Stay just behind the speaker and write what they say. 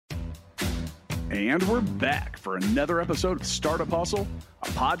And we're back for another episode of Startup Hustle, a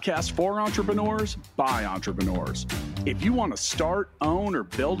podcast for entrepreneurs by entrepreneurs. If you want to start, own, or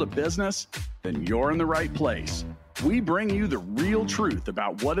build a business, then you're in the right place. We bring you the real truth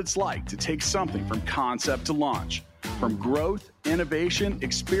about what it's like to take something from concept to launch. From growth, innovation,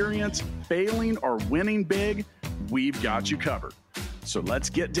 experience, failing, or winning big, we've got you covered. So let's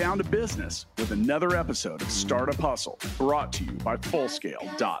get down to business with another episode of Startup Hustle, brought to you by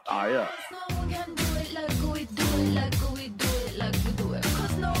Fullscale.io.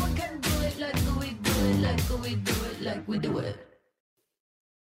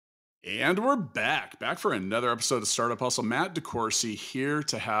 And we're back for another episode of Startup Hustle. Matt DeCoursey here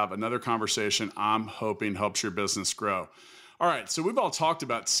to have another conversation I'm hoping helps your business grow. All right, so we've all talked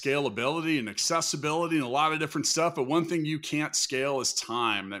about scalability and accessibility and a lot of different stuff, but one thing you can't scale is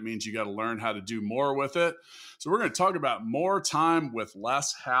time. That means you got to learn how to do more with it. So we're going to talk about more time with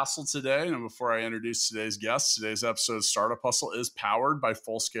less hassle today. And before I introduce today's guest, today's episode of Startup Hustle is powered by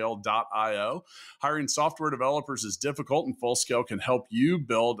Fullscale.io. Hiring software developers is difficult, and Fullscale can help you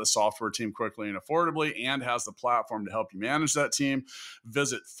build a software team quickly and affordably, and has the platform to help you manage that team.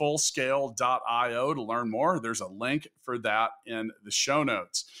 Visit Fullscale.io to learn more. There's a link for that in the show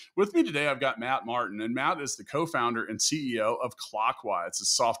notes. With me today, I've got Matt Martin, and Matt is the co-founder and CEO of Clockwise, a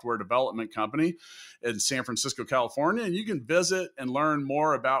software development company in San Francisco, California. And you can visit and learn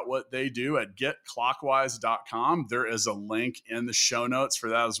more about what they do at getclockwise.com. There is a link in the show notes for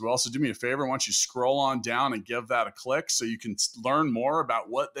that as well. So do me a favor, why don't you scroll on down and give that a click so you can learn more about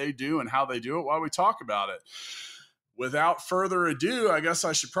what they do and how they do it while we talk about it. Without further ado, I guess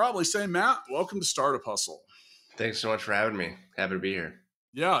I should probably say, Matt, welcome to Startup Hustle. Thanks so much for having me. Happy to be here.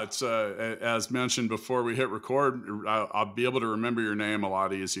 Yeah, it's as mentioned before we hit record, I'll be able to remember your name a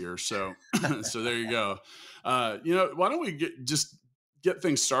lot easier. So, so there you go. Why don't we get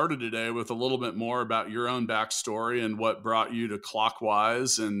things started today with a little bit more about your own backstory and what brought you to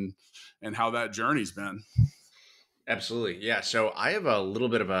Clockwise and how that journey's been. Absolutely. Yeah. So I have a little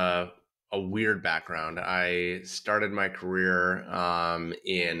bit of a weird background. I started my career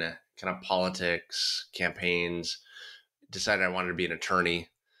in kind of politics, campaigns, decided I wanted to be an attorney.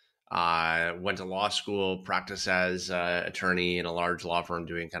 Went to law school, practiced as an attorney in a large law firm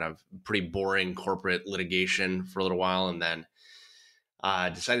doing kind of pretty boring corporate litigation for a little while, and then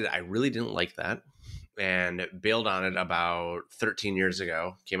decided I really didn't like that and bailed on it about 13 years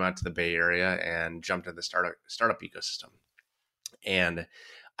ago, came out to the Bay Area and jumped into the startup ecosystem. And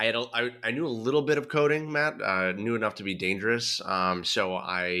I knew a little bit of coding, Matt, knew enough to be dangerous. So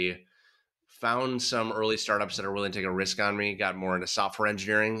I found some early startups that are willing to take a risk on me, got more into software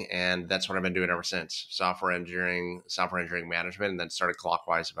engineering, and that's what I've been doing ever since. Software engineering management, and then started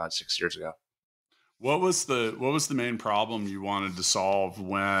Clockwise about 6 years ago. What was the main problem you wanted to solve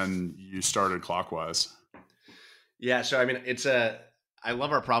when you started Clockwise? Yeah, so I mean, I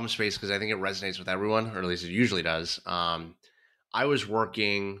love our problem space because I think it resonates with everyone, or at least it usually does. I was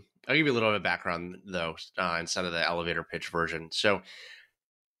working, I'll give you a little bit of background though, instead of the elevator pitch version. So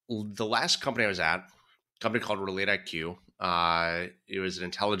the last company I was at, a company called RelateIQ, it was an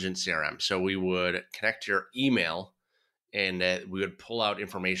intelligent CRM. So we would connect your email and we would pull out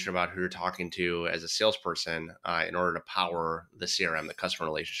information about who you're talking to as a salesperson in order to power the CRM, the customer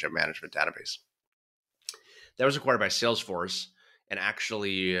relationship management database. That was acquired by Salesforce and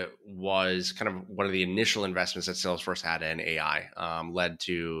actually was kind of one of the initial investments that Salesforce had in AI, led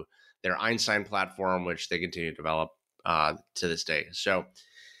to their Einstein platform, which they continue to develop to this day. So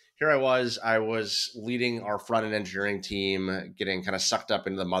here I was leading our front-end engineering team, getting kind of sucked up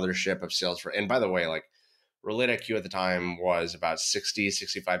into the mothership of Salesforce. And by the way, like RelateIQ at the time was about 60,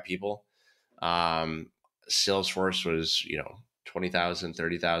 65 people. Salesforce was, 20,000,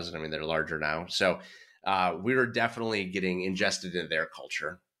 30,000. I mean, they're larger now. So we were definitely getting ingested into their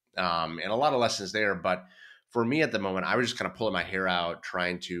culture and a lot of lessons there. But for me at the moment, I was just kind of pulling my hair out,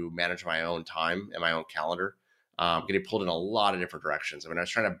 trying to manage my own time and my own calendar. Getting pulled in a lot of different directions. I mean, I was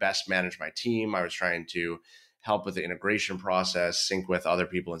trying to best manage my team. I was trying to help with the integration process, sync with other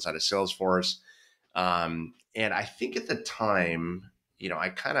people inside of Salesforce. And I think at the time, I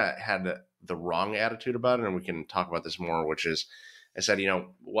kind of had the wrong attitude about it. And we can talk about this more, which is I said,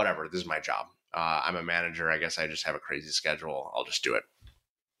 whatever, this is my job. I'm a manager. I guess I just have a crazy schedule. I'll just do it.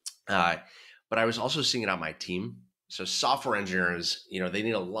 But I was also seeing it on my team. So software engineers, they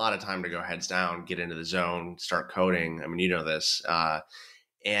need a lot of time to go heads down, get into the zone, start coding. I mean, this.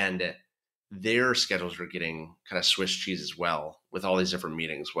 And their schedules were getting kind of Swiss cheese as well with all these different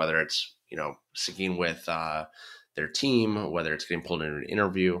meetings, whether it's, syncing with their team, whether it's getting pulled into an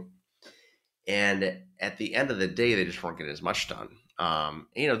interview. And at the end of the day, they just weren't getting as much done.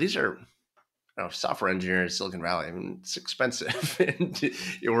 These are, software engineer in Silicon Valley, I mean, it's expensive. And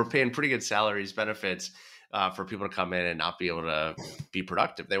we're paying pretty good salaries, benefits for people to come in and not be able to be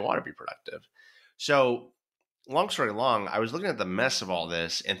productive. They want to be productive. So long story long, I was looking at the mess of all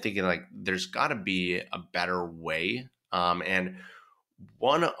this and thinking like, there's got to be a better way. And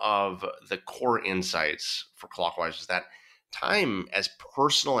one of the core insights for Clockwise is that time, as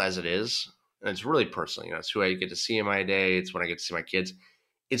personal as it is, and it's really personal, it's who I get to see in my day. It's when I get to see my kids.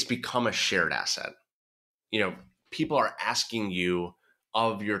 It's become a shared asset. People are asking you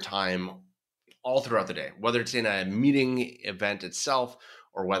of your time all throughout the day, whether it's in a meeting event itself,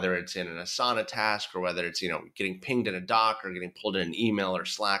 or whether it's in an Asana task, or whether it's, getting pinged in a doc or getting pulled in an email or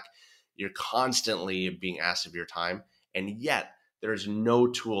Slack. You're constantly being asked of your time. And yet there's no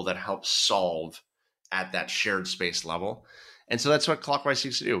tool that helps solve at that shared space level. And so that's what Clockwise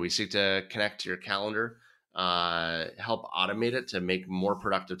seeks to do. We seek to connect to your calendar, help automate it to make more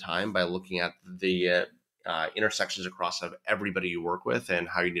productive time by looking at the intersections across of everybody you work with and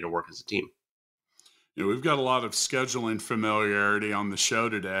how you need to work as a team. We've got a lot of scheduling familiarity on the show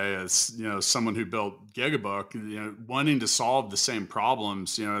today as, someone who built Gigabook, wanting to solve the same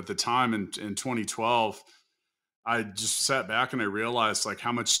problems. At the time in 2012, I just sat back and I realized like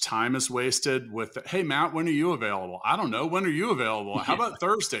how much time is wasted with, hey, Matt, when are you available? I don't know. When are you available? How about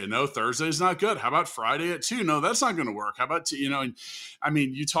Thursday? No, Thursday's not good. How about Friday at 2? No, that's not going to work. How about, and I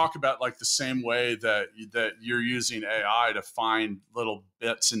mean, you talk about like the same way that you're using AI to find little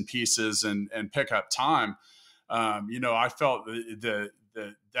bits and pieces and pick up time. I felt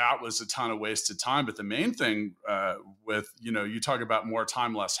that was a ton of wasted time. But the main thing with, you talk about more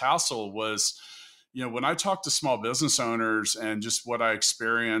time, less hassle was, when I talked to small business owners and just what I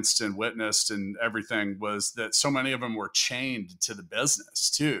experienced and witnessed and everything was that so many of them were chained to the business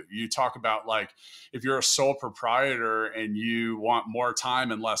too. You talk about like, if you're a sole proprietor and you want more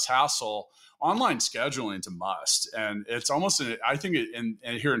time and less hassle, online scheduling is a must. And it's almost, I think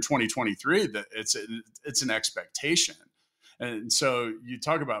here in 2023, that it's an expectation. And so you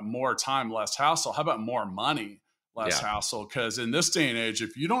talk about more time, less hassle. How about more money? Less hassle, because in this day and age,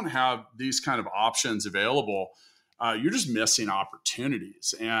 if you don't have these kind of options available, you're just missing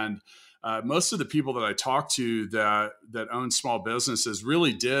opportunities. And most of the people that I talked to that own small businesses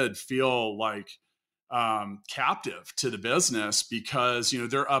really did feel like captive to the business because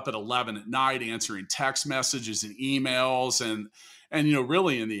they're up at 11 at night answering text messages and emails and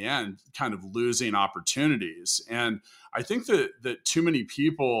really in the end kind of losing opportunities. And I think that too many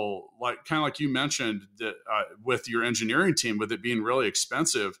people, kind of like you mentioned, that with your engineering team, with it being really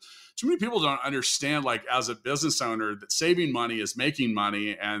expensive, too many people don't understand, like as a business owner, that saving money is making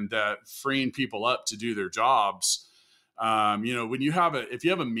money, and that freeing people up to do their jobs. When if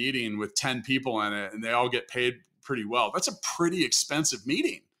you have a meeting with 10 people in it and they all get paid pretty well, that's a pretty expensive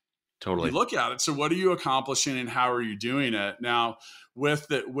meeting. Totally. You look at it. So what are you accomplishing and how are you doing it? Now, with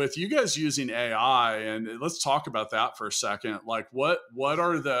you guys using AI, and let's talk about that for a second. Like what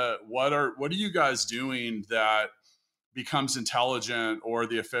are you guys doing that becomes intelligent, or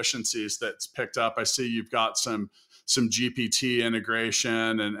the efficiencies that's picked up? I see you've got some GPT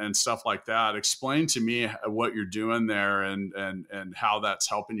integration and stuff like that. Explain to me what you're doing there and how that's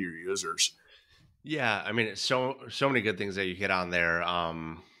helping your users. Yeah, I mean, so many good things that you hit on there.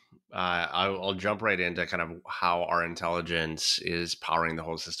 I'll jump right into kind of how our intelligence is powering the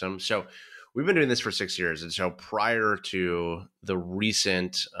whole system. So we've been doing this for 6 years. And so prior to the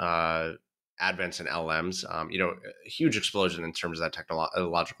recent advents in LLMs, a huge explosion in terms of that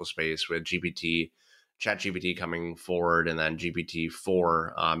technological space with ChatGPT coming forward, and then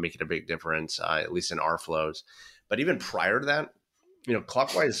GPT-4 making a big difference, at least in our flows. But even prior to that,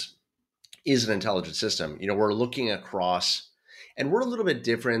 Clockwise is an intelligent system. We're looking across. And we're a little bit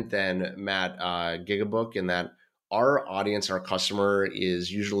different than Matt Gigabook in that our audience, our customer is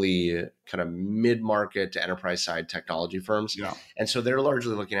usually kind of mid-market to enterprise side technology firms. Yeah. And so they're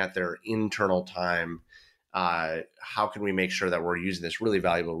largely looking at their internal time. How can we make sure that we're using this really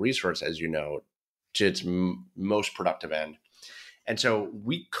valuable resource, as you know, to its most productive end? And so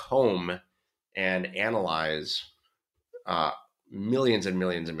we comb and analyze millions and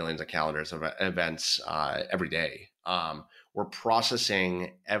millions and millions of calendars of events every day. We're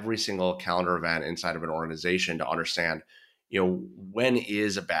processing every single calendar event inside of an organization to understand, when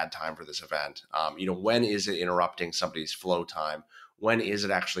is a bad time for this event? When is it interrupting somebody's flow time? When is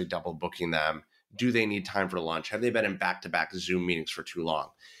it actually double booking them? Do they need time for lunch? Have they been in back-to-back Zoom meetings for too long?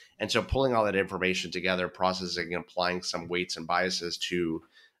 And so pulling all that information together, processing and applying some weights and biases to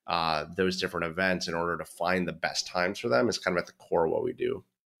those different events in order to find the best times for them is kind of at the core of what we do.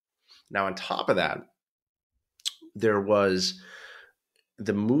 Now, on top of that, there was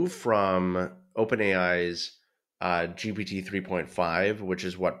the move from OpenAI's GPT 3.5, which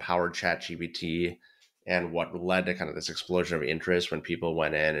is what powered ChatGPT and what led to kind of this explosion of interest when people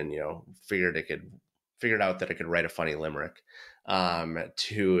went in and, figured out that it could write a funny limerick,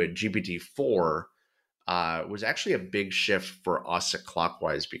 to GPT-4, was actually a big shift for us at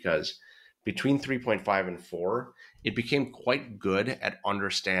Clockwise, because between 3.5 and 4, it became quite good at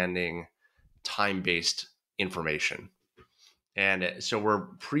understanding time-based information. And so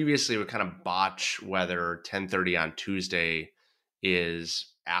we kind of botch whether 10:30 on Tuesday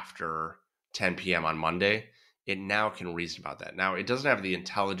is after 10 p.m. on Monday. It now can reason about that. Now, it doesn't have the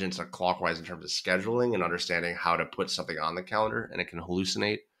intelligence of Clockwise in terms of scheduling and understanding how to put something on the calendar, and it can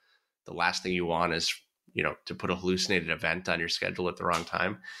hallucinate. The last thing you want is, to put a hallucinated event on your schedule at the wrong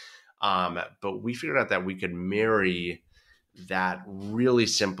time. But we figured out that we could marry that really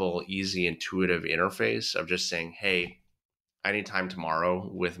simple, easy, intuitive interface of just saying, hey, I need time tomorrow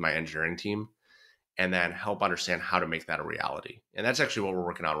with my engineering team, and then help understand how to make that a reality. And that's actually what we're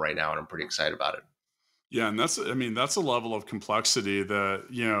working on right now, and I'm pretty excited about it. Yeah, and that's a level of complexity that,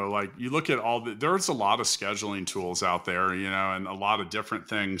 like you look at there's a lot of scheduling tools out there, and a lot of different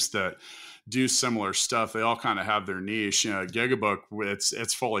things that do similar stuff. They all kind of have their niche. Gigabook,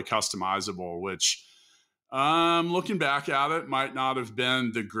 it's fully customizable, which, looking back at it, might not have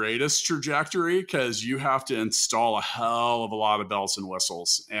been the greatest trajectory, because you have to install a hell of a lot of bells and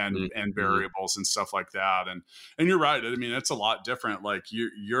whistles and variables and stuff like that. And you're right. It's a lot different. Like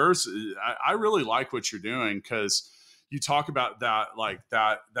yours, I really like what you're doing, because you talk about that, like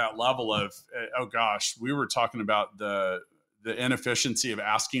that level of, oh gosh, we were talking about the inefficiency of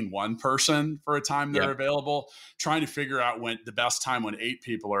asking one person for a time they're available, trying to figure out when the best time when 8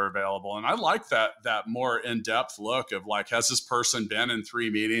 people are available. And I like that more in-depth look of like, has this person been in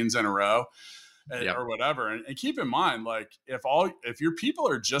 3 meetings in a row or whatever? And keep in mind, like if your people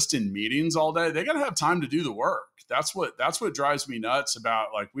are just in meetings all day, they got to have time to do the work. That's what drives me nuts about,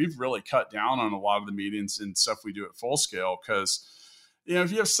 like, we've really cut down on a lot of the meetings and stuff we do at Full Scale, because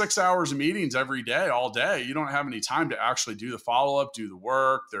if you have 6 hours of meetings every day, all day, you don't have any time to actually do the follow-up, do the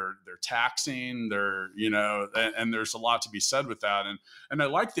work. They're taxing, and there's a lot to be said with that. And I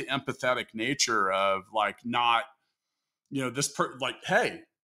like the empathetic nature of, like, not, hey,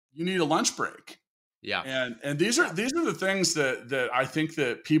 you need a lunch break. Yeah. And these are the things that I think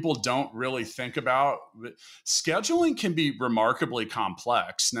that people don't really think about. Scheduling can be remarkably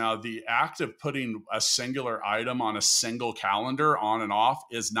complex. Now, the act of putting a singular item on a single calendar on and off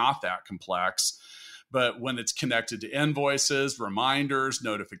is not that complex. But when it's connected to invoices, reminders,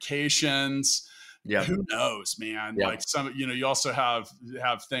 notifications, who knows, man? Like you also have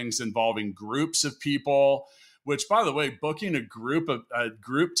things involving groups of people, which, by the way, booking a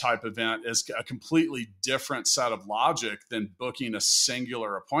group type event is a completely different set of logic than booking a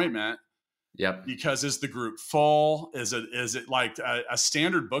singular appointment. Yep. Because is the group full? Is it like a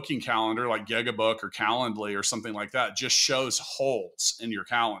standard booking calendar like Gigabook or Calendly or something like that just shows holes in your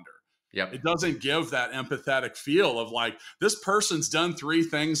calendar? Yep. It doesn't give that empathetic feel of like, this person's done 3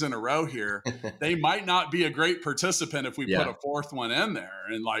 things in a row here. They might not be a great participant if we put a 4th one in there.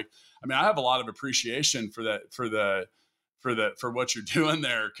 And like, I have a lot of appreciation for that, for what you're doing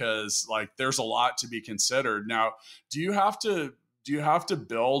there, because like there's a lot to be considered. Now, do you have to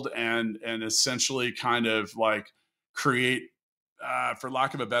build and essentially kind of like create, for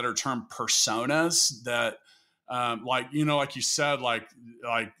lack of a better term, personas that, like you said, like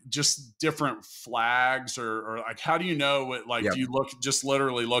just different flags, or like, how do you know what, like, do you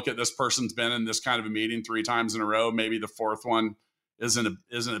literally look at this person's been in this kind of a meeting 3 times in a row, maybe the 4th one isn't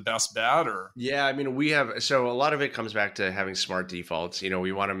a best bet? Or so a lot of it comes back to having smart defaults.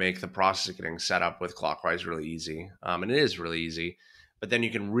 We want to make the process of getting set up with Clockwise really easy, and it is really easy, but then you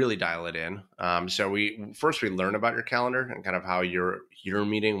can really dial it in. So we learn about your calendar and kind of how you're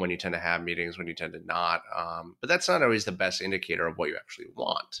meeting, when you tend to have meetings, when you tend to not. But that's not always the best indicator of what you actually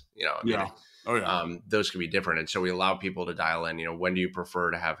want. Those can be different. And so we allow people to dial in, when do you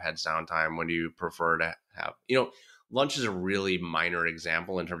prefer to have heads down time? When do you prefer to have, lunch is a really minor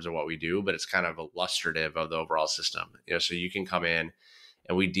example in terms of what we do, but it's kind of illustrative of the overall system. So you can come in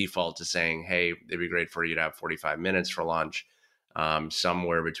and we default to saying, hey, it'd be great for you to have 45 minutes for lunch,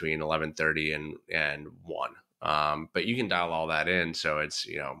 somewhere between 11:30 and 1. But you can dial all that in. So it's,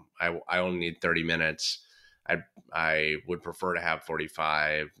 I only need 30 minutes. I would prefer to have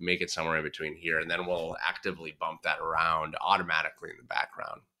 45, make it somewhere in between here. And then we'll actively bump that around automatically in the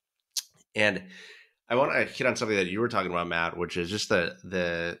background. And I want to hit on something that you were talking about, Matt, which is just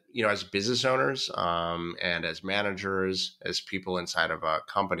the as business owners, and as managers, as people inside of a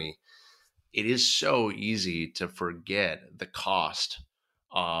company, it is so easy to forget the cost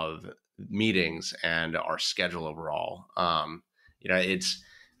of meetings and our schedule overall. It's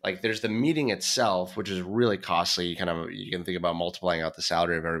like there's the meeting itself, which is really costly. You can think about multiplying out the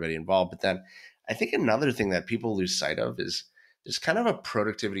salary of everybody involved. But then I think another thing that people lose sight of is there's kind of a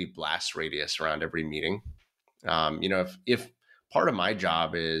productivity blast radius around every meeting. If part of my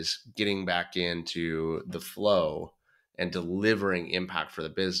job is getting back into the flow and delivering impact for the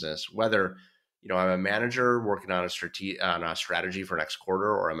business, whether I'm a manager working on a strategy for next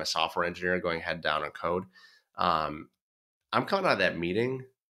quarter, or I'm a software engineer going head down on code. I'm coming out of that meeting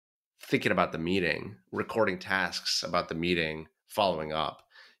thinking about the meeting, recording tasks about the meeting, following up.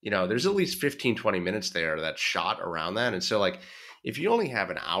 There's at least 15, 20 minutes there that's shot around that. And so like, if you only have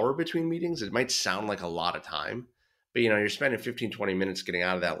an hour between meetings, it might sound like a lot of time, but you're spending 15, 20 minutes getting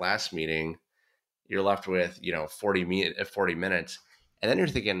out of that last meeting. You're left with, 40 minutes. And then you're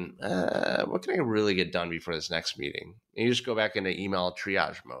thinking, what can I really get done before this next meeting? And you just go back into email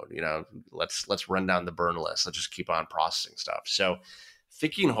triage mode. Let's run down the burn list. Let's just keep on processing stuff. So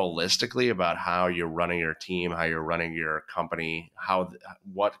thinking holistically about how you're running your team, how you're running your company,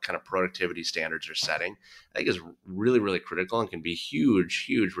 what kind of productivity standards you're setting, I think is really, really critical and can be huge,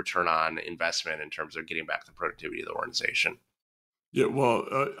 huge return on investment in terms of getting back the productivity of the organization. Yeah, well,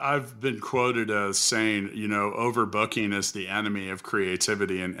 I've been quoted as saying, overbooking is the enemy of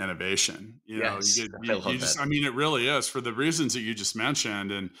creativity and innovation. Yes, I mean, it really is for the reasons that you just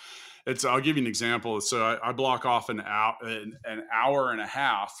mentioned. And I'll give you an example. So I block off an hour and a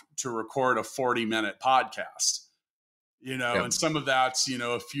half to record a 40-minute podcast, Yep. and some of that's,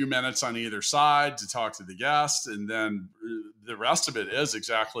 a few minutes on either side to talk to the guest. And then the rest of it is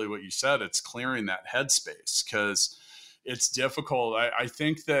exactly what you said. It's clearing that headspace because it's difficult. I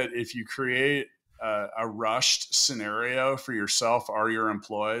think that if you create a rushed scenario for yourself or your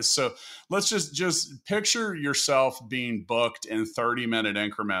employees. So let's just picture yourself being booked in 30-minute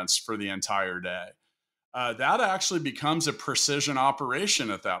increments for the entire day. That actually becomes a precision operation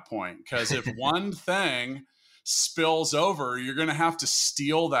at that point, because if one thing spills over, you're going to have to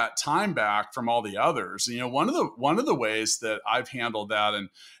steal that time back from all the others. One of the ways that I've handled that,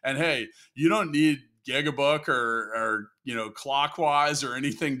 and hey, you don't need Gigabook or Clockwise or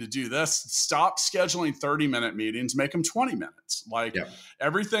anything to do this. Stop scheduling 30-minute meetings, make them 20 minutes.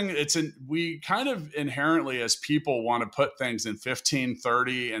 Everything we kind of inherently as people want to put things in 15,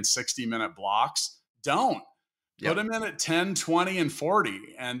 30 and 60-minute blocks. Don't put them in at 10, 20 and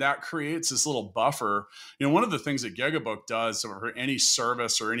 40. And that creates this little buffer. One of the things that Gigabook does, or any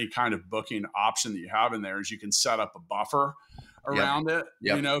service or any kind of booking option that you have in there, is you can set up a buffer around it,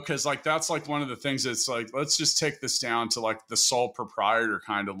 because that's one of the things that's let's just take this down to the sole proprietor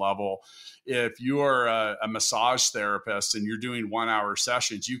kind of level. If you are a massage therapist and you're doing 1-hour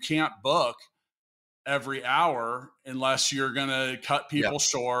sessions, you can't book every hour unless you're going to cut people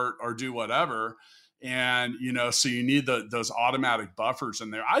short or do whatever. And, so you need those automatic buffers in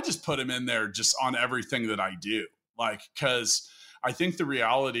there. I just put them in there just on everything that I do, because I think the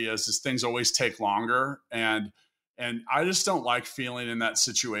reality is things always take longer. And I just don't like feeling in that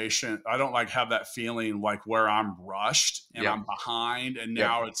situation. I don't have that feeling where I'm rushed and I'm behind. And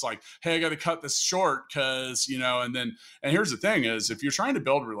now it's hey, I got to cut this short because, and here's the thing is, if you're trying to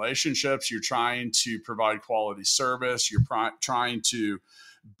build relationships, you're trying to provide quality service, you're trying to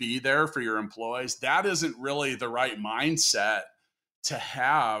be there for your employees, that isn't really the right mindset to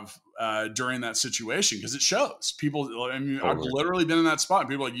have during that situation, because it shows people. I mean, I've literally been in that spot. And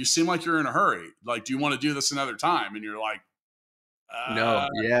people are like, you seem like you're in a hurry. Do you want to do this another time? And you're like, no,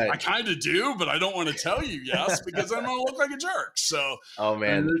 I kind of do, but I don't want to tell you yes because I'm going to look like a jerk. So, oh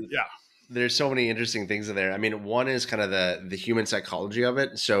man, there's so many interesting things in there. I mean, one is kind of the human psychology of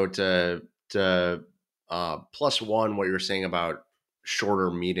it. So to plus one, what you're saying about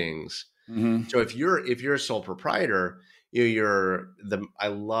shorter meetings. Mm-hmm. So if you're a sole proprietor, I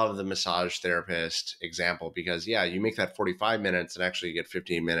love the massage therapist example, because you make that 45 minutes and actually you get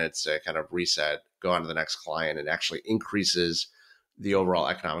 15 minutes to kind of reset, go on to the next client, and actually increases the overall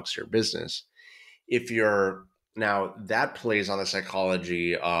economics of your business. Now that plays on the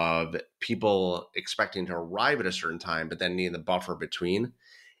psychology of people expecting to arrive at a certain time, but then needing the buffer between.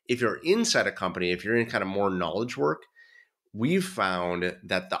 If you're inside a company, if you're in kind of more knowledge work, we've found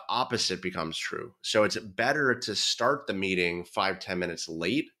that the opposite becomes true. So it's better to start the meeting 5-10 minutes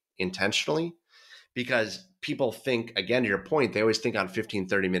late intentionally, because people think, again, to your point, they always think on 15,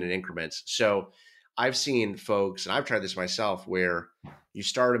 30-minute increments. So I've seen folks, and I've tried this myself, where you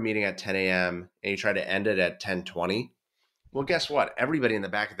start a meeting at 10 a.m. and you try to end it at 10:20. Well, guess what? Everybody in the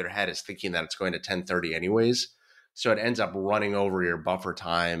back of their head is thinking that it's going to 10:30 anyways. So it ends up running over your buffer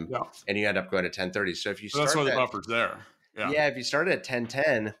time and you end up going to 10:30. So if you start, that's why the buffer's there. Yeah. Yeah, if you started at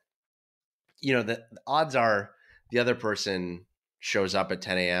 10:10, the odds are the other person shows up at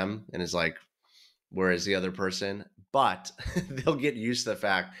 10 a.m. and is like, where is the other person? But they'll get used to the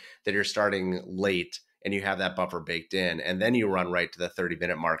fact that you're starting late and you have that buffer baked in. And then you run right to the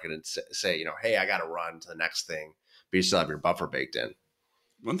 30-minute market and say, hey, I got to run to the next thing, but you still have your buffer baked in.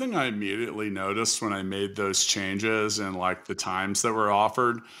 One thing I immediately noticed when I made those changes and like the times that were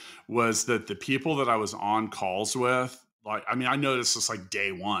offered was that the people that I was on calls with, like, I mean, I noticed this like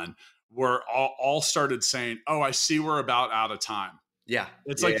day one, were all started saying, "Oh, I see we're about out of time." Yeah.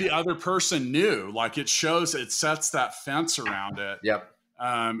 It's like Yeah. the other person knew, like it shows, it sets that fence around it. Yep.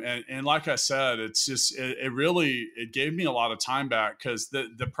 And like I said, it's just, it really, it gave me a lot of time back, because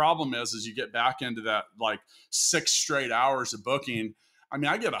the problem is you get back into that like 6 straight hours of booking. I mean,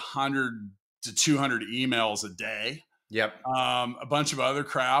 I get 100 to 200 emails a day. Yep. A bunch of other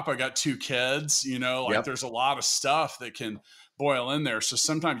crap. I got 2 kids, like Yep. there's a lot of stuff that can boil in there. So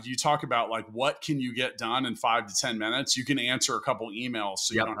sometimes you talk about like, what can you get done in 5 to 10 minutes? You can answer a couple emails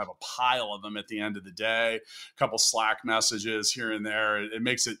so you don't have a pile of them at the end of the day, a couple Slack messages here and there. It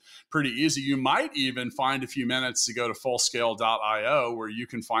makes it pretty easy. You might even find a few minutes to go to fullscale.io, where you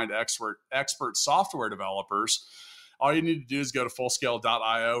can find expert software developers. All you need to do is go to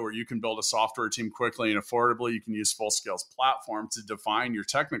fullscale.io, where you can build a software team quickly and affordably. You can use Fullscale's platform to define your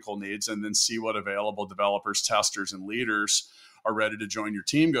technical needs and then see what available developers, testers, and leaders are ready to join your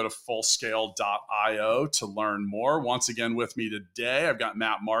team. Go to fullscale.io to learn more. Once again, with me today, I've got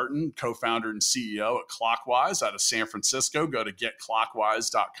Matt Martin, co-founder and CEO at Clockwise out of San Francisco. Go to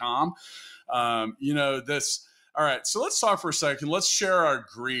getclockwise.com. All right, so let's talk for a second. Let's share our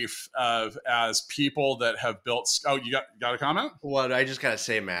grief as people that have built. Oh, you got a comment? Well, I just gotta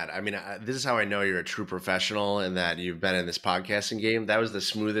say, Matt. I mean, this is how I know you're a true professional and that you've been in this podcasting game. That was the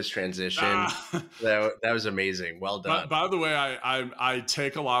smoothest transition. That was amazing. Well done. By the way, I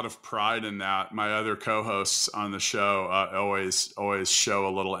take a lot of pride in that. My other co-hosts on the show always show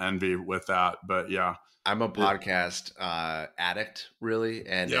a little envy with that. But yeah. I'm a podcast addict, really,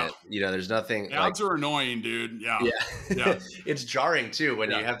 and there's nothing. Ads are annoying, dude. Yeah. It's jarring too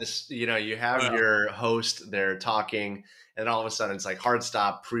when you have this. You have your host there talking, and all of a sudden it's like hard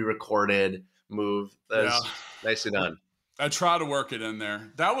stop, pre-recorded move. That's nicely done. I try to work it in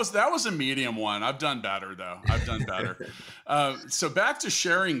there. That was a medium one. I've done better though. I've done better. So back to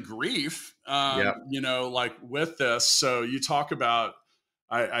sharing grief. Like with this. So you talk about.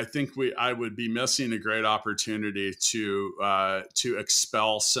 I think I would be missing a great opportunity to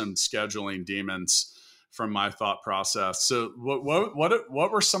expel some scheduling demons from my thought process. So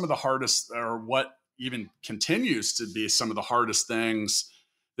what were some of the hardest, or what even continues to be some of the hardest things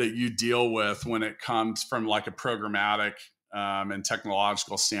that you deal with when it comes from like a programmatic and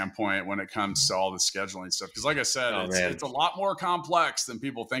technological standpoint when it comes to all the scheduling stuff? Because like I said, it's a lot more complex than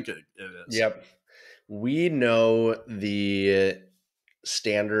people think it is. Yep. We know the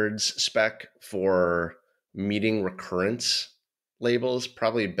standards spec for meeting recurrence labels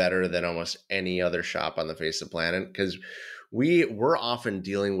probably better than almost any other shop on the face of the planet, because we're often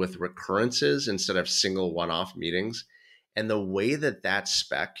dealing with recurrences instead of single one-off meetings. And the way that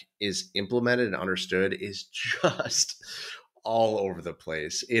spec is implemented and understood is just all over the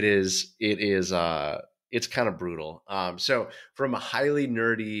place. It's kind of brutal. So from a highly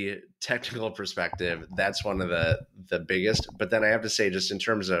nerdy technical perspective, that's one of the biggest. But then I have to say, just in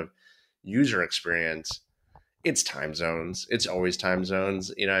terms of user experience, it's time zones. It's always time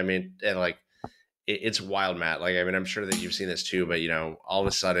zones. You know what I mean? And like, it's wild, Matt. Like, I mean, I'm sure that you've seen this too, but all of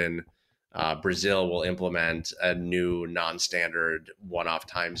a sudden Brazil will implement a new non-standard one-off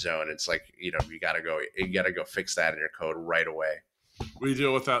time zone. It's like, you gotta go fix that in your code right away. We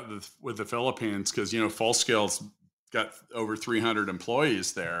deal with that with the Philippines because, Fullscale's got over 300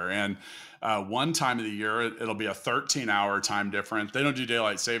 employees there. And one time of the year, it'll be a 13-hour time difference. They don't do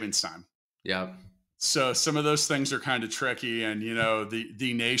daylight savings time. Yeah. So some of those things are kind of tricky. And,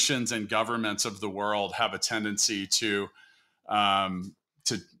 the nations and governments of the world have a tendency to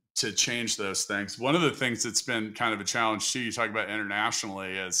change those things. One of the things that's been kind of a challenge too, you talk about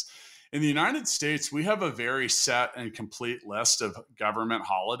internationally, is in the United States, we have a very set and complete list of government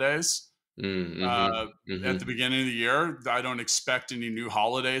holidays. At the beginning of the year, I don't expect any new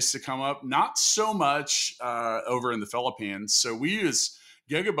holidays to come up. Not so much over in the Philippines. So we use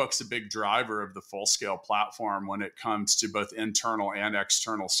Gigabook's a big driver of the Fullscale platform when it comes to both internal and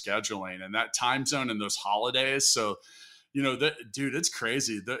external scheduling, and that time zone and those holidays. So dude, it's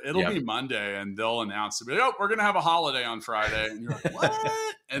crazy. It'll be Monday and they'll announce it. Oh, we're going to have a holiday on Friday. And you're like, what?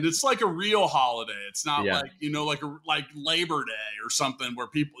 And it's like a real holiday. It's not like Labor Day or something where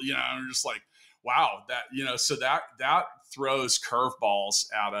people, are just like, wow, that, so that throws curveballs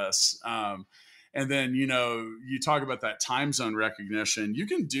at us. And then, you talk about that time zone recognition. You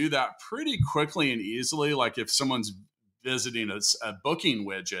can do that pretty quickly and easily. Like if someone's visiting a booking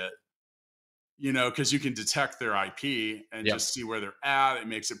widget, because you can detect their IP and Yep. just see where they're at. It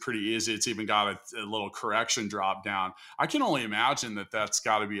makes it pretty easy. It's even got a little correction drop down. I can only imagine that that's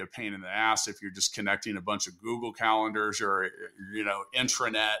got to be a pain in the ass if you're just connecting a bunch of Google calendars or,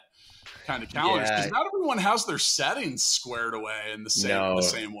 intranet kind of calendars, Yeah. because not everyone has their settings squared away in the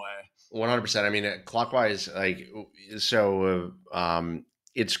same way. 100%. I mean, Clockwise,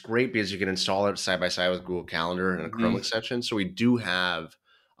 it's great because you can install it side by side with Google Calendar and a Chrome extension. So we do have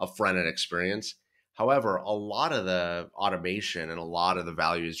a front-end experience. However, a lot of the automation and a lot of the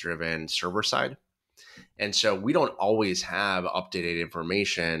value is driven server side. And so we don't always have updated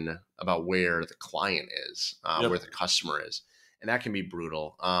information about where the client is, where the customer is. And that can be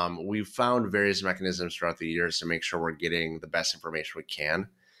brutal. We've found various mechanisms throughout the years to make sure we're getting the best information we can.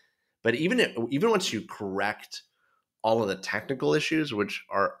 But even once you correct all of the technical issues, which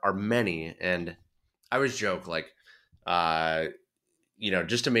are many, and I always joke,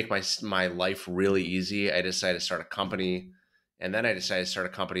 just to make my life really easy, I decided to start a company, and then I decided to start a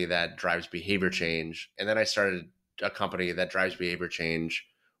company that drives behavior change, and then I started a company that drives behavior change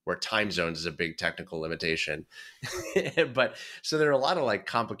where time zones is a big technical limitation. But so there are a lot of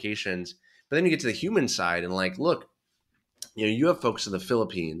complications. But then you get to the human side and look, you have folks in the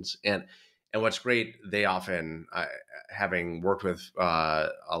Philippines, and what's great, they often, having worked with a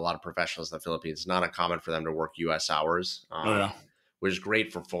lot of professionals in the Philippines, it's not uncommon for them to work U.S. hours, which is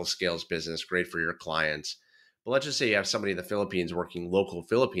great for full scales business, great for your clients. But let's just say you have somebody in the Philippines working local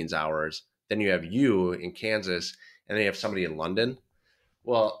Philippines hours, then you have you in Kansas, and then you have somebody in London.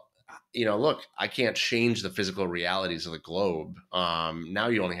 Well, look, I can't change the physical realities of the globe. Now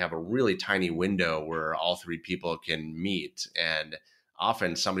you only have a really tiny window where all three people can meet. And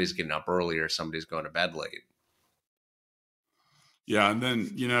often somebody's getting up early or somebody's going to bed late. Yeah. And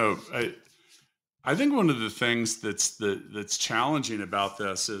then, I think one of the things that's challenging about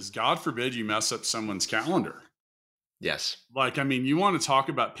this is, God forbid you mess up someone's calendar. Yes. You want to talk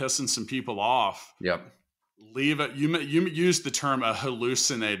about pissing some people off. Yep. Leave it. You use the term a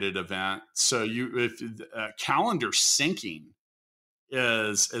hallucinated event. So if calendar syncing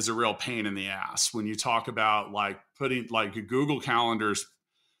is a real pain in the ass when you talk about putting Google Calendars,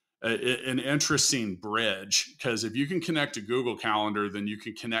 an interesting bridge, because if you can connect to Google Calendar, then you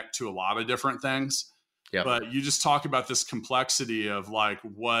can connect to a lot of different things. Yep. But you just talk about this complexity of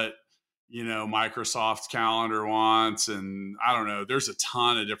what Microsoft Calendar wants, and I don't know, there's a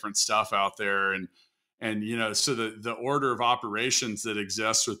ton of different stuff out there, and so the order of operations that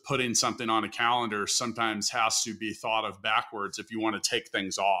exists with putting something on a calendar sometimes has to be thought of backwards if you want to take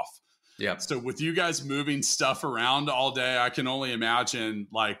things off. Yeah. So with you guys moving stuff around all day, I can only imagine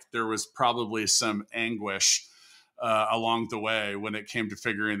there was probably some anguish along the way when it came to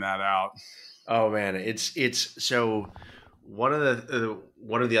figuring that out. Oh man, it's so one of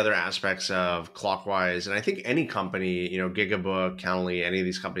the other aspects of Clockwise, and I think any company, Gigabook, Calendly, any of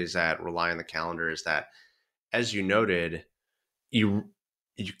these companies that rely on the calendar, is that, as you noted, you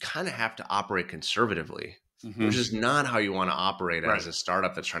kind of have to operate conservatively, which is not how you want to operate as a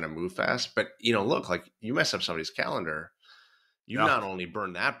startup that's trying to move fast. But look, you mess up somebody's calendar, you not only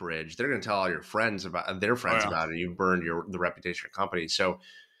burn that bridge, they're going to tell all your friends about about it. You've burned the reputation of your company. So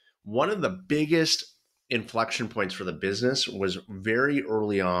one of the biggest inflection points for the business was very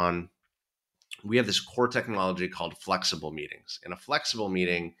early on. We have this core technology called flexible meetings, and a flexible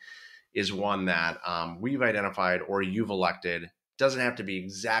meeting is one that we've identified or you've elected. Doesn't have to be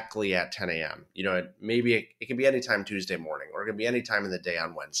exactly at 10 a.m. Maybe it can be anytime Tuesday morning, or it can be any time in the day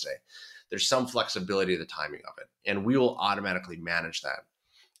on Wednesday. There's some flexibility to the timing of it, and we will automatically manage that.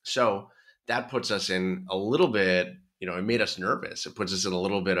 So that puts us in a little bit, it made us nervous. It puts us in a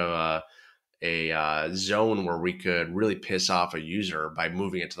little bit of a zone where we could really piss off a user by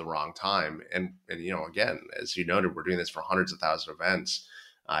moving it to the wrong time. And again, as you noted, we're doing this for hundreds of thousands of events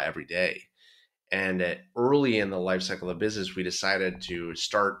every day. And early in the life cycle of the business, we decided to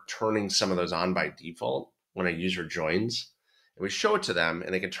start turning some of those on by default when a user joins. And we show it to them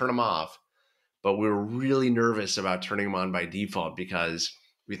and they can turn them off. But we were really nervous about turning them on by default because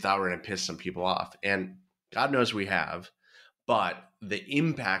we thought we were going to piss some people off. And God knows we have. But the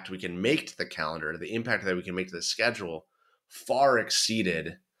impact we can make to the calendar, the impact that we can make to the schedule, far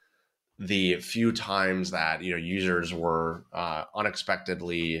exceeded the few times that users were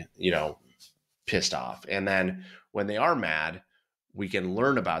unexpectedly pissed off. And then when they are mad, we can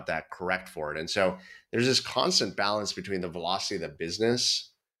learn about that, correct for it. And so there's this constant balance between the velocity of the business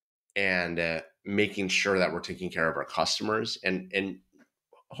and making sure that we're taking care of our customers, and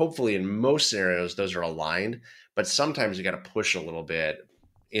hopefully in most scenarios those are aligned, but sometimes you got to push a little bit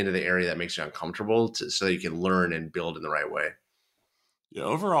into the area that makes you uncomfortable so that you can learn and build in the right way. Yeah,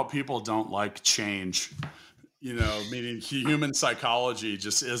 overall, people don't like change. Meaning human psychology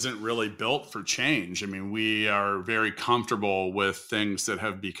just isn't really built for change. I mean, we are very comfortable with things that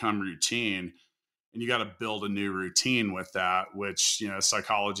have become routine, and you got to build a new routine with that, which,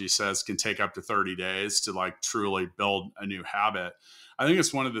 psychology says can take up to 30 days to like truly build a new habit. I think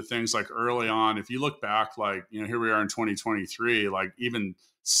it's one of the things like early on, if you look back, like, here we are in 2023, like even,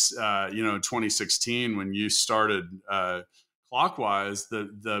 2016, when you started, Clockwise,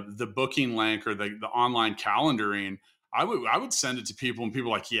 the booking link or the online calendaring, I would send it to people, and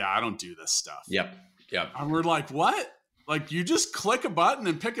people are like, yeah, I don't do this stuff. Yep. And we're like, what? Like, you just click a button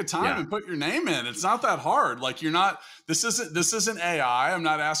and pick a time and put your name in. It's not that hard. Like, this isn't AI. I'm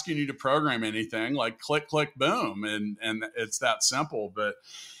not asking you to program anything. Like, click, boom. And it's that simple. But,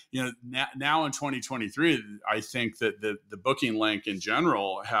 now in 2023, I think that the booking link in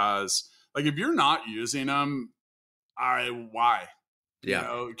general has, like, if you're not using them, why?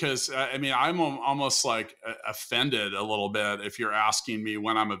 Yeah. Because I mean, I'm almost like offended a little bit if you're asking me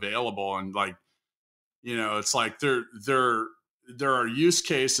when I'm available, and like, it's like there are use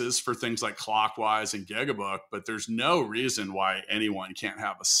cases for things like Clockwise and Gigabook, but there's no reason why anyone can't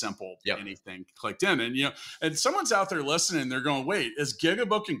have a simple anything clicked in. And and someone's out there listening, they're going, wait, is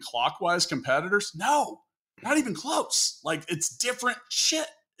Gigabook and Clockwise competitors? No, not even close. Like, it's different shit.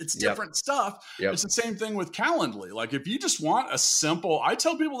 It's different stuff. It's the same thing with Calendly. Like, if you just want a simple, I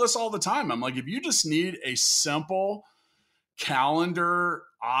tell people this all the time. I'm like, if you just need a simple calendar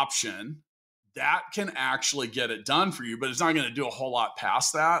option, that can actually get it done for you, but it's not going to do a whole lot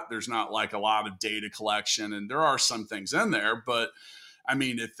past that. There's not like a lot of data collection, and there are some things in there, but I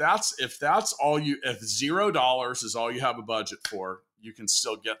mean, if that's all if $0 is all you have a budget for, you can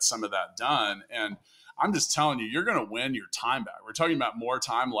still get some of that done. And I'm just telling you, you're going to win your time back. We're talking about more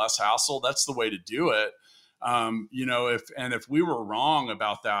time, less hassle. That's the way to do it. If we were wrong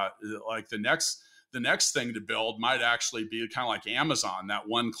about that, like the next thing to build might actually be kind of like Amazon, that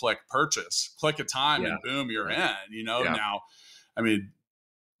one-click purchase. Click a time and boom, you're in. Now, I mean,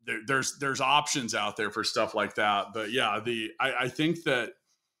 there's options out there for stuff like that. But yeah, I think that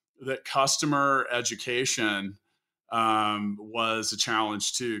customer education was a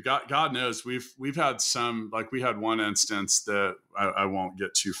challenge too. God knows we've had some, like, we had one instance that I won't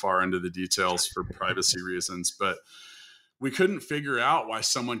get too far into the details for privacy reasons, but we couldn't figure out why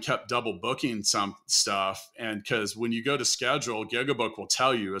someone kept double booking some stuff. And because when you go to schedule, Gigabook will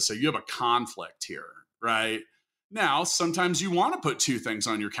tell you, so you have a conflict here, right? Now, sometimes you want to put two things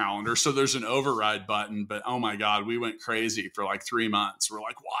on your calendar, so there's an override button, but oh my God, we went crazy for like 3 months. We're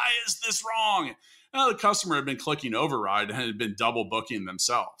like, why is this wrong? The customer had been clicking override and had been double booking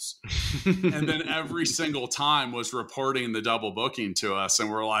themselves. And then every single time was reporting the double booking to us. And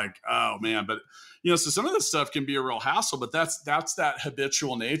we're like, oh man, but so some of this stuff can be a real hassle, but that's that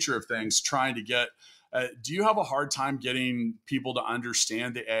habitual nature of things, trying to get, do you have a hard time getting people to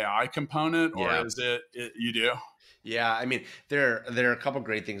understand the AI component, or is it you do? Yeah. I mean, there are a couple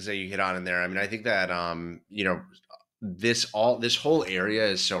great things that you hit on in there. I mean, I think that, this whole area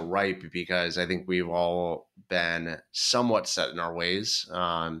is so ripe because I think we've all been somewhat set in our ways.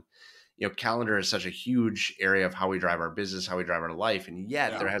 Calendar is such a huge area of how we drive our business, how we drive our life, and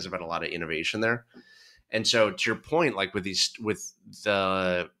yet there hasn't been a lot of innovation there. And so, to your point, like with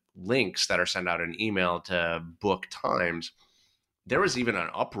the links that are sent out in email to book times, there was even an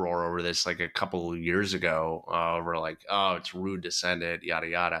uproar over this like a couple of years ago. Over like, oh, it's rude to send it, yada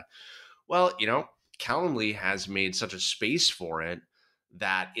yada. Well, Calendly has made such a space for it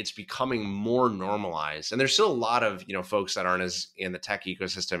that it's becoming more normalized. And there's still a lot of, folks that aren't as in the tech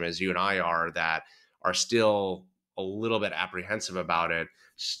ecosystem as you and I are, that are still a little bit apprehensive about it.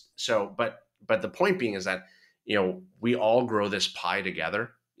 So, but the point being is that, we all grow this pie together.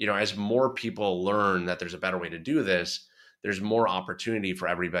 As more people learn that there's a better way to do this, there's more opportunity for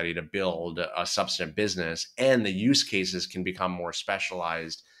everybody to build a substantive business, and the use cases can become more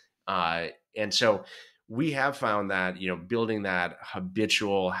specialized. And so we have found that, building that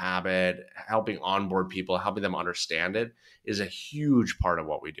habitual habit, helping onboard people, helping them understand it, is a huge part of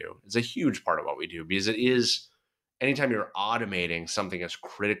what we do. It's a huge part of what we do, because it is, anytime you're automating something as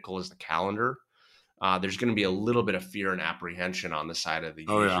critical as the calendar, there's going to be a little bit of fear and apprehension on the side of the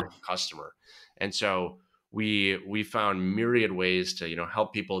user customer. And so we found myriad ways to,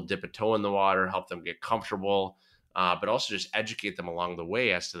 help people dip a toe in the water, help them get comfortable, but also just educate them along the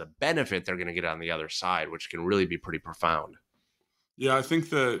way as to the benefit they're going to get on the other side, which can really be pretty profound. Yeah, I think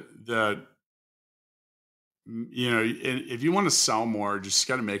that if you want to sell more, just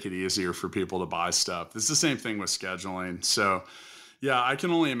got to make it easier for people to buy stuff. It's the same thing with scheduling. So, yeah, I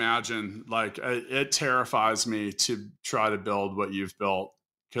can only imagine. Like, it terrifies me to try to build what you've built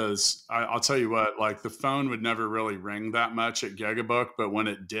because I'll tell you what, like, the phone would never really ring that much at Gigabook, but when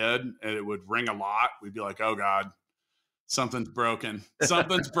it did, and it would ring a lot, we'd be like, oh God, something's broken.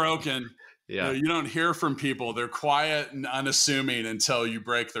 Something's broken. Yeah. You don't hear from people. They're quiet and unassuming until you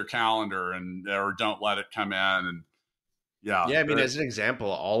break their calendar or don't let it come in. And yeah. Yeah. I mean, as an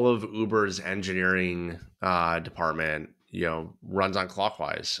example, all of Uber's engineering department, runs on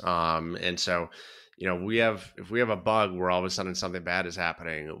Clockwise. And so, if we have a bug where all of a sudden something bad is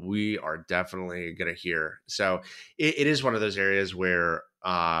happening, we are definitely going to hear. So it is one of those areas where,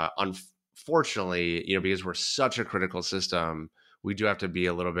 unfortunately, because we're such a critical system, we do have to be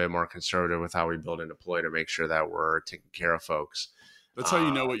a little bit more conservative with how we build and deploy to make sure that we're taking care of folks. That's how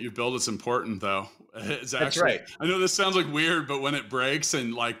you know what you build is important, though. It's actually, that's right. I know this sounds like weird, but when it breaks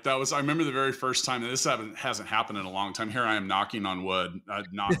and like I remember the very first time, and this hasn't happened in a long time. Here I am knocking on wood,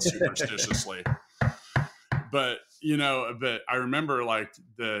 not superstitiously, but I remember we're like,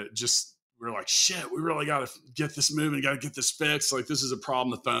 shit, we really got to get this moving, got to get this fixed. Like, this is a problem.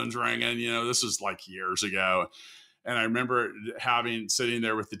 The phone's ringing, this was like years ago. And I remember sitting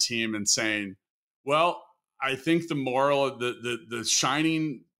there with the team and saying, well, I think the moral of the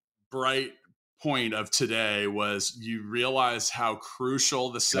shining bright point of today was you realize how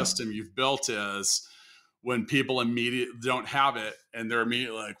crucial the system you've built is when people immediately don't have it and they're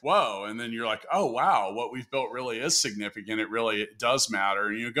immediately like, whoa. And then you're like, oh, wow, what we've built really is significant. It does matter.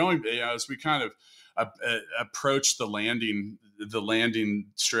 And as we kind of approach the landing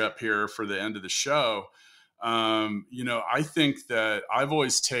strip here for the end of the show, I think that I've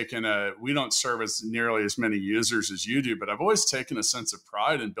always taken we don't serve as nearly as many users as you do, but I've always taken a sense of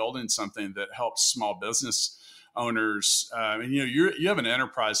pride in building something that helps small business owners. You have an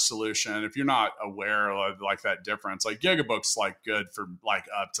enterprise solution. If you're not aware of like that difference, like Gigabook's like good for like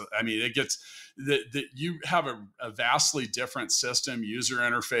up to, it gets you have a vastly different system, user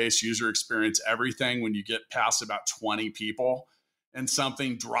interface, user experience, everything when you get past about 20 people. And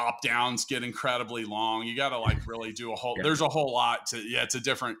something drop downs get incredibly long. You got to like really do there's a whole lot to, it's a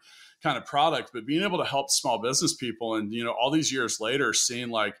different kind of product, but being able to help small business people and, all these years later,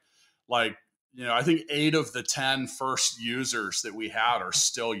 seeing I think 8 of the 10 first users that we had are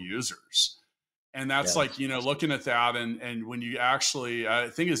still users. And that's looking at that. And when you actually, I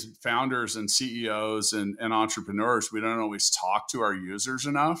think as founders and CEOs and entrepreneurs, we don't always talk to our users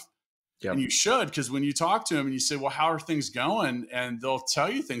enough. Yep. And you should, because when you talk to them and you say, well, how are things going? And they'll tell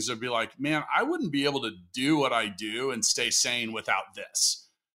you things. They'll be like, man, I wouldn't be able to do what I do and stay sane without this.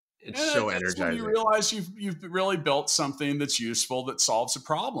 It's so energizing. When you realize you've really built something that's useful, that solves a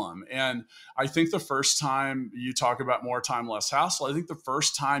problem. And I think the first time you talk about more time, less hassle, I think the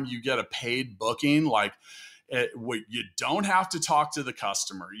first time you get a paid booking, you don't have to talk to the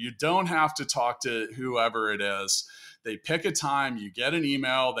customer. You don't have to talk to whoever it is. They pick a time, you get an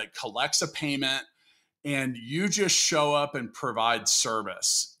email that collects a payment, and you just show up and provide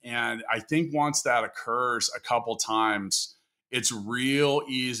service. And I think once that occurs a couple times, it's real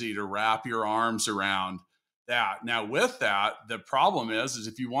easy to wrap your arms around that. Now, with that, the problem is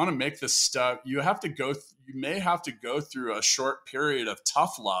if you want to make this stuff, you may have to go through a short period of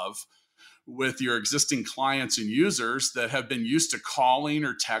tough love with your existing clients and users that have been used to calling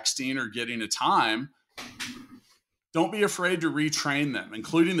or texting or getting a time. Don't be afraid to retrain them,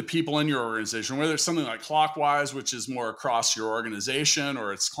 including the people in your organization, whether it's something like Clockwise, which is more across your organization,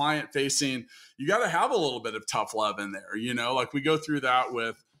 or it's client facing. You got to have a little bit of tough love in there. Like we go through that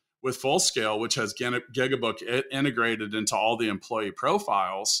with Fullscale, which has Gigabook integrated into all the employee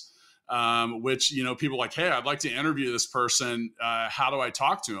profiles, which, people like, hey, I'd like to interview this person. How do I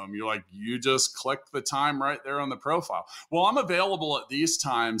talk to them? You're like, you just click the time right there on the profile. Well, I'm available at these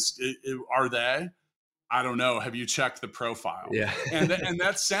times. Are they? I don't know. Have you checked the profile? Yeah. and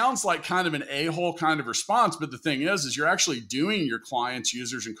that sounds like kind of an a-hole kind of response. But the thing is you're actually doing your clients,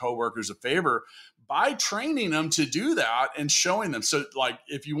 users, and coworkers a favor by training them to do that and showing them. So like,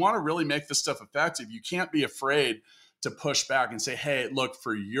 if you want to really make this stuff effective, you can't be afraid to push back and say, hey, look,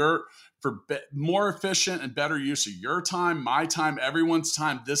 for more efficient and better use of your time, my time, everyone's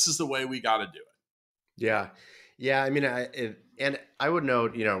time, this is the way we got to do it. Yeah. Yeah. And I would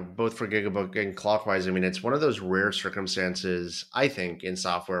note, both for Gigabook and Clockwise, it's one of those rare circumstances, I think, in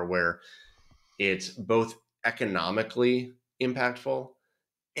software where it's both economically impactful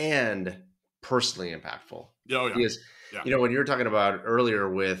and personally impactful. Oh, yeah. Because, Yeah. when you were talking about earlier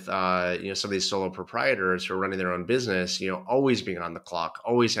with, some of these solo proprietors who are running their own business, always being on the clock,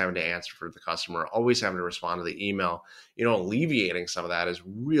 always having to answer for the customer, always having to respond to the email, alleviating some of that is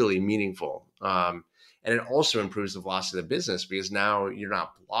really meaningful. And it also improves the velocity of the business because now you're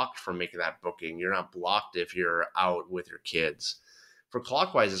not blocked from making that booking. You're not blocked if you're out with your kids. For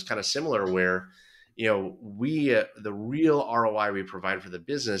Clockwise, it's kind of similar where, the real ROI we provide for the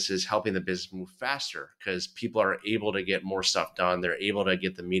business is helping the business move faster because people are able to get more stuff done. They're able to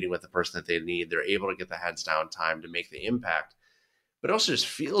get the meeting with the person that they need. They're able to get the heads down time to make the impact, but it also just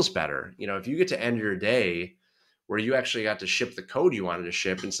feels better. If you get to end your day where you actually got to ship the code you wanted to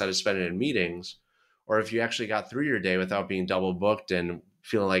ship instead of spending it in meetings, or if you actually got through your day without being double booked and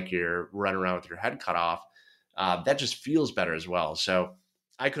feeling like you're running around with your head cut off, that just feels better as well. So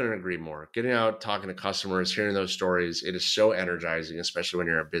I couldn't agree more. Getting out, talking to customers, hearing those stories, it is so energizing, especially when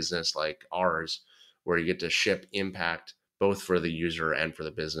you're a business like ours, where you get to ship impact both for the user and for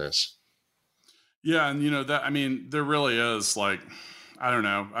the business. Yeah. And there really is like, I don't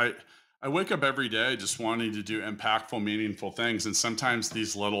know. I wake up every day just wanting to do impactful, meaningful things. And sometimes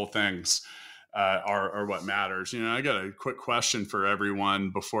these little things are what matters. I got a quick question for everyone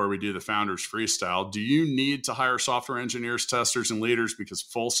before we do the Founders Freestyle. Do you need to hire software engineers, testers, and leaders? Because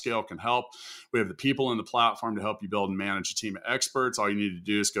Fullscale can help. We have the people in the platform to help you build and manage a team of experts. All you need to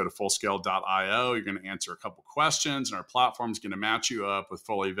do is go to fullscale.io. You're going to answer a couple questions, and our platform is going to match you up with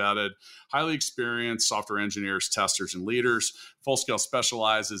fully vetted, highly experienced software engineers, testers, and leaders. Fullscale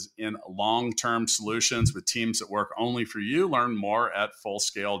specializes in long-term solutions with teams that work only for you. Learn more at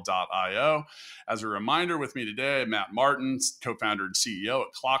fullscale.io. As a reminder, with me today, Matt Martin, co-founder and CEO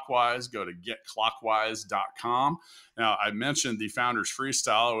at Clockwise. Go to getclockwise.com. Now, I mentioned the Founders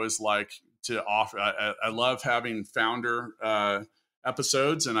Freestyle. I always like to offer, I love having founder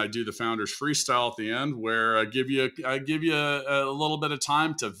episodes, and I do the Founders Freestyle at the end where I give you a little bit of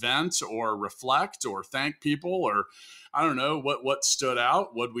time to vent or reflect or thank people, or I don't know what stood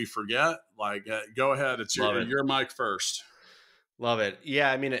out. What we forget? Like, go ahead. It's your mic first. Love it.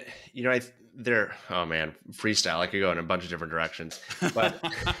 Yeah. I mean, oh man, freestyle. I could go in a bunch of different directions, but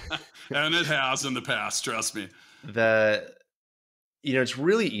and it has in the past. Trust me. It's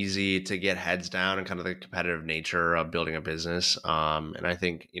really easy to get heads down and kind of the competitive nature of building a business. And I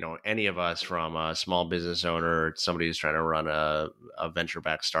think, any of us, from a small business owner, somebody who's trying to run a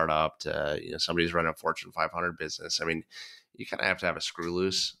venture-backed startup to, somebody who's running a Fortune 500 business. I mean, you kind of have to have a screw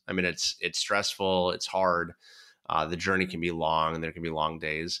loose. I mean, it's stressful. It's hard. The journey can be long and there can be long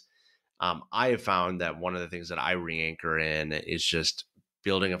days. I have found that one of the things that I re-anchor in is just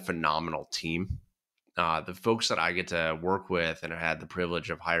building a phenomenal team. The folks that I get to work with and have had the privilege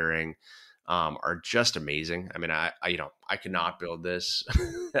of hiring are just amazing. I mean, I could not build this.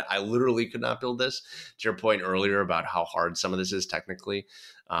 I literally could not build this. To your point earlier about how hard some of this is technically,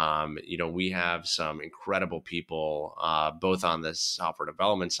 we have some incredible people, both on the software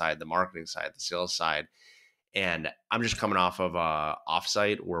development side, the marketing side, the sales side. And I'm just coming off of a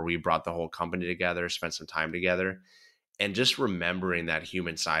offsite where we brought the whole company together, spent some time together, and just remembering that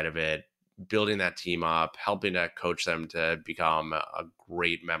human side of it, building that team up, helping to coach them to become a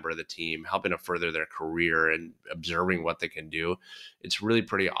great member of the team, helping to further their career and observing what they can do. It's really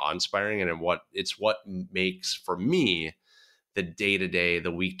pretty awe-inspiring. And it's what makes, for me, the day-to-day, the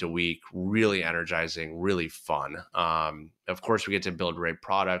week-to-week, really energizing, really fun. Of course, we get to build great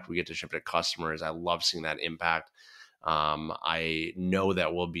product. We get to ship to customers. I love seeing that impact. I know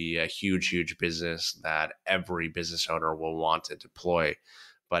that will be a huge, huge business that every business owner will want to deploy.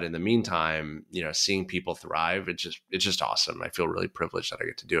 But in the meantime, seeing people thrive, it's just awesome. I feel really privileged that I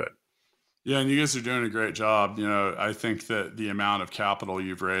get to do it. Yeah, and you guys are doing a great job. I think that the amount of capital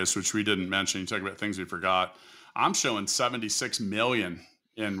you've raised, which we didn't mention, you talk about things we forgot. I'm showing 76 million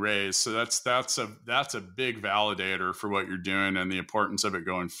in raise. So that's a big validator for what you're doing and the importance of it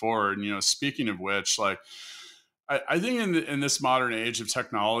going forward. And, speaking of which, like, I think in this modern age of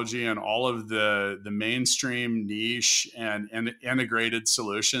technology and all of the mainstream niche and integrated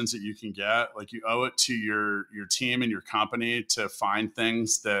solutions that you can get, like, you owe it to your team and your company to find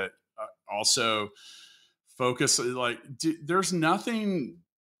things that also focus. Like, there's nothing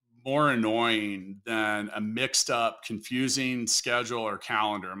more annoying than a mixed up, confusing schedule or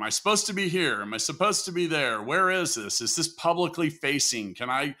calendar. Am I supposed to be here? Am I supposed to be there? Where is this? Is this publicly facing? Can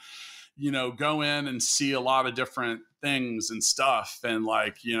I, go in and see a lot of different things and stuff? And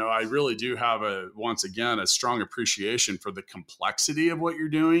I really do have once again, a strong appreciation for the complexity of what you're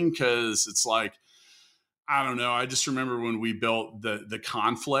doing. 'Cause it's like, I don't know. I just remember when we built the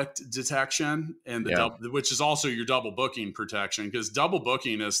conflict detection and which is also your double booking protection, because double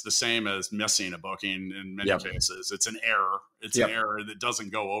booking is the same as missing a booking in many cases. It's an error. It's an error that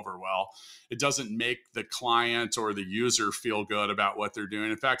doesn't go over well. It doesn't make the client or the user feel good about what they're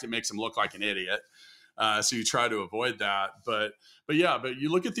doing. In fact, it makes them look like an idiot. So you try to avoid that. But you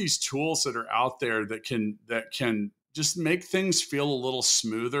look at these tools that are out there that can just make things feel a little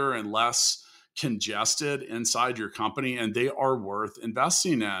smoother and less congested inside your company, and they are worth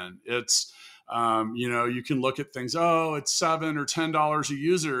investing in. It's you can look at things, it's $7 or $10 a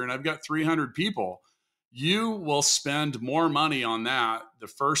user and I've got 300 people. You will spend more money on that the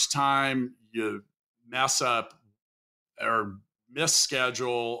first time you mess up or miss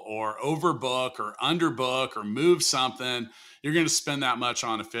schedule or overbook or underbook or move something. You're going to spend that much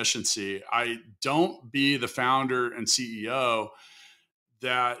on efficiency. Don't be the founder and CEO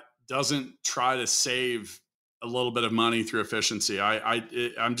that doesn't try to save a little bit of money through efficiency.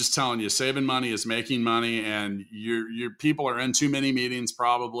 I'm just telling you, saving money is making money, and your people are in too many meetings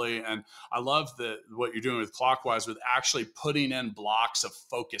probably. And I love what you're doing with Clockwise with actually putting in blocks of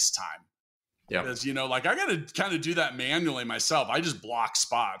focus time. Yeah. Because, I got to kind of do that manually myself. I just block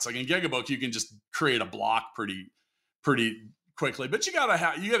spots. Like in Gigabook, you can just create a block pretty quickly, but you got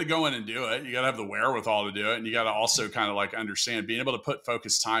to go in and do it. You got to have the wherewithal to do it. And you got to also kind of like understand being able to put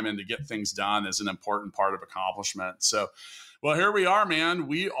focus time in to get things done is an important part of accomplishment. So, well, here we are, man.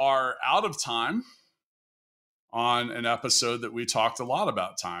 We are out of time on an episode that we talked a lot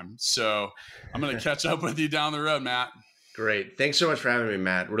about time. So I'm going to catch up with you down the road, Matt. Great. Thanks so much for having me,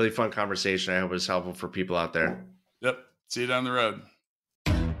 Matt. Really fun conversation. I hope it was helpful for people out there. Yep. See you down the road.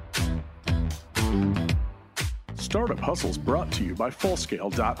 Startup Hustles brought to you by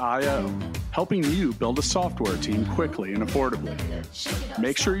Fullscale.io, helping you build a software team quickly and affordably.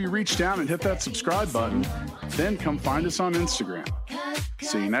 Make sure you reach down and hit that subscribe button, then come find us on Instagram.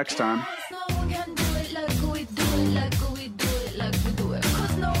 See you next time.